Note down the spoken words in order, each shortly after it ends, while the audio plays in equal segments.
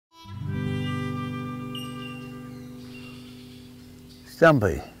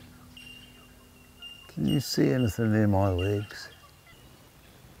Stumpy, can you see anything near my legs?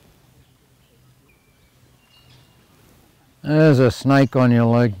 There's a snake on your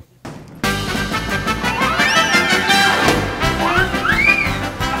leg.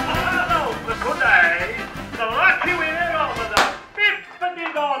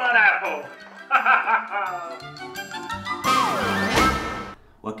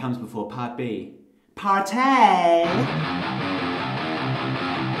 What comes before part B? Partay!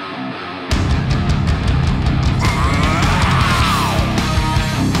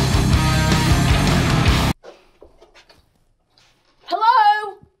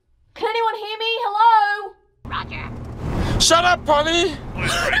 Hello? Can anyone hear me? Hello? Roger. Shut up, Polly!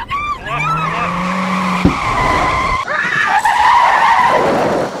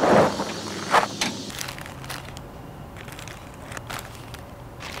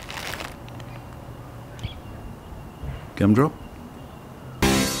 Gumdrop?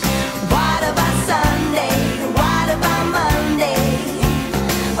 What about Sunday? What about Monday?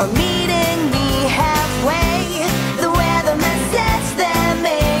 Or meeting me halfway? The weatherman says there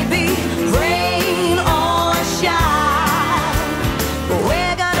may be rain or shine. But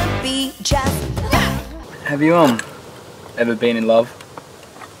we're gonna be just... Have you, ever been in love?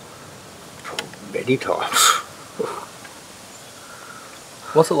 Many times.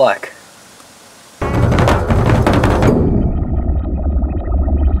 What's it like?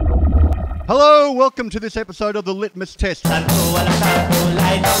 Hello, welcome to this episode of the Litmus Test. That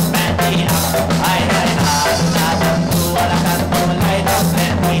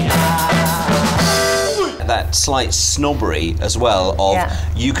slight snobbery as well of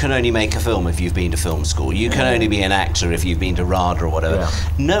you can only make a film if you've been to film school, you can only be an actor if you've been to RADA or whatever.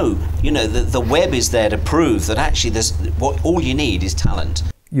 No, you know, the web is there to prove that actually all you need is talent.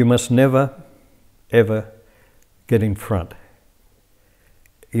 You must never, ever get in front.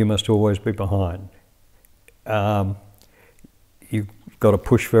 You must always be behind. You've got to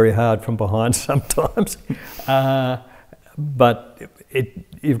push very hard from behind sometimes, but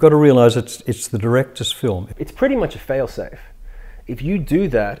you've got to realise it's the director's film. It's pretty much a fail-safe. If you do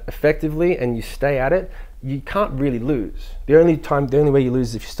that effectively and you stay at it, you can't really lose. The only way you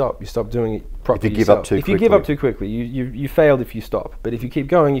lose is if you stop. You stop doing it properly. If you give up too quickly. If you give up too quickly, you failed if you stop. But if you keep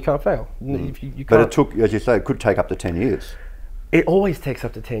going, you can't fail. If you But it took, as you say, it could take up to 10 years. It always takes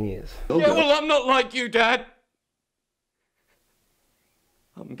up to 10 years. Yeah, well, I'm not like you, Dad.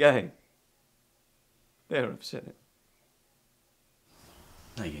 I'm gay. There, I've said it.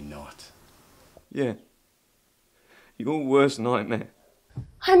 No, you're not. Yeah. Your worst nightmare.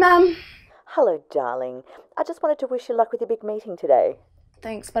 Hi, Mum. Hello, darling. I just wanted to wish you luck with your big meeting today.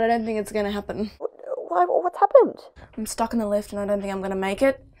 Thanks, but I don't think it's going to happen. Why? What's happened? I'm stuck in the lift and I don't think I'm going to make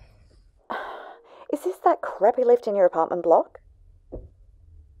it. Is this that crappy lift in your apartment block?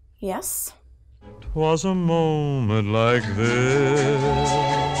 Yes. 'Twas a moment like this.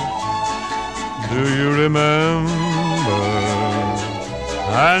 Do you remember?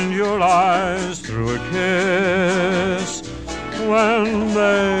 And your eyes threw a kiss when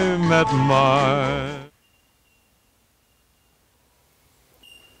they met mine.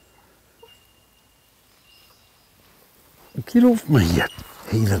 Get off me,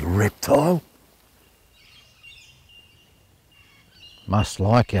 you little reptile. Must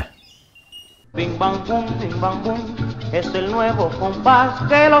like you. Bing bang boom, es el nuevo compás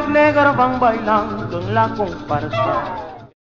que los negros van bailando en la comparsa.